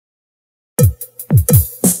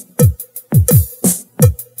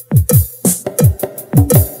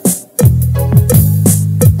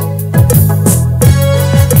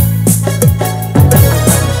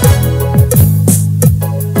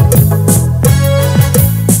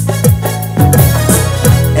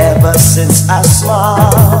are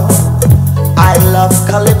small. I love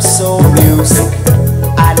calypso music,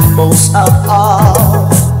 and most of all,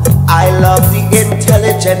 I love the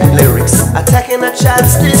intelligent lyrics. I'm taking a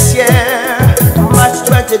chance this year. March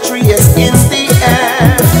 23 is in the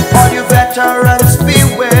air. All you veterans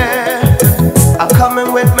beware, I'm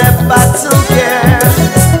coming with my battle gear.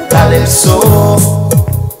 Calypso,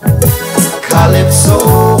 calypso,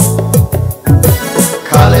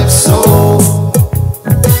 calypso.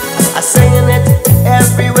 I'm singing it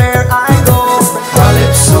everywhere I go.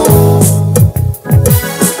 Calypso,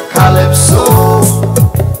 calypso,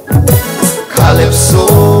 calypso.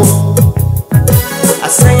 I'm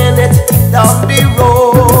singing it down the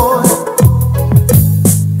road.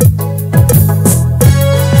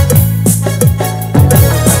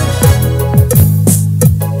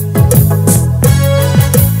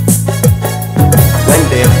 When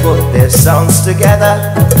they put their songs together,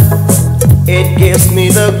 it gives me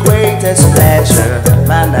the greatest pleasure.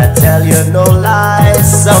 Man, I tell you no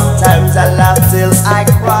lies, sometimes I laugh till I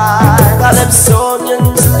cry.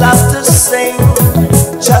 Calypsonians love to sing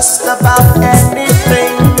just about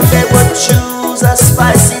anything. They would choose a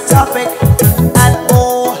spicy topic, and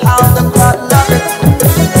oh, how the crowd love it.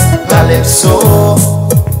 Calypso,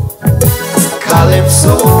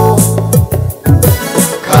 calypso,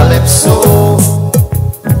 calypso.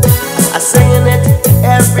 I'm singing it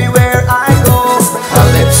everywhere I go.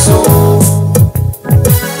 Calypso,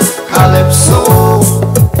 calypso,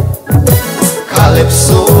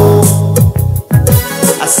 calypso.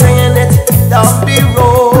 I'm singing it down the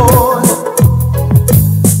road.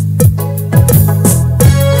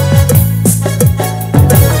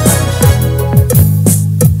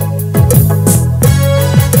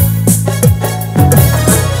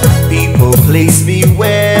 People, please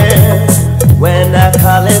beware when a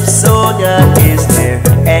calypsonian is there.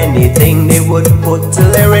 Anything they would put to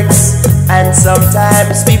lyrics, and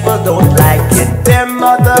sometimes people don't like it. Their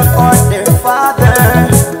mother or their father,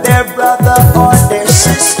 their brother or their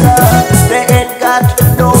sister, they ain't got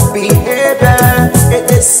no behavior.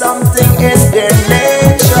 It is something in their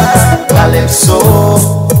nature. Calypso,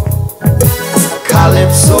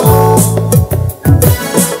 calypso,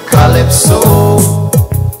 calypso.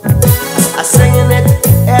 I'm singing it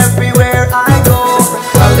everywhere I go.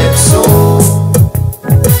 Calypso,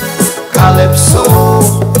 calypso,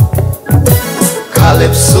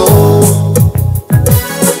 calypso.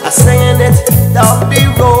 I'm singing it down the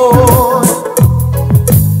road.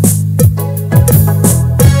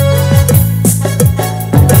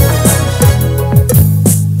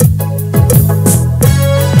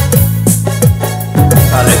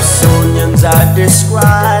 Calypsonians are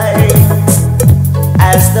described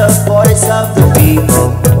as the voice of the people,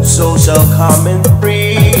 social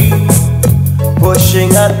commentary,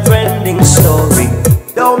 pushing a trending story.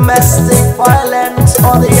 Domestic violence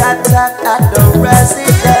or the attack at the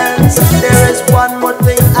residence. There is one more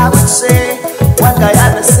thing I would say: one guy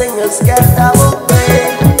and the singers get double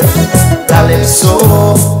pay. Calypso,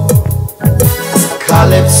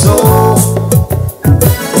 calypso,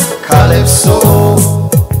 calypso.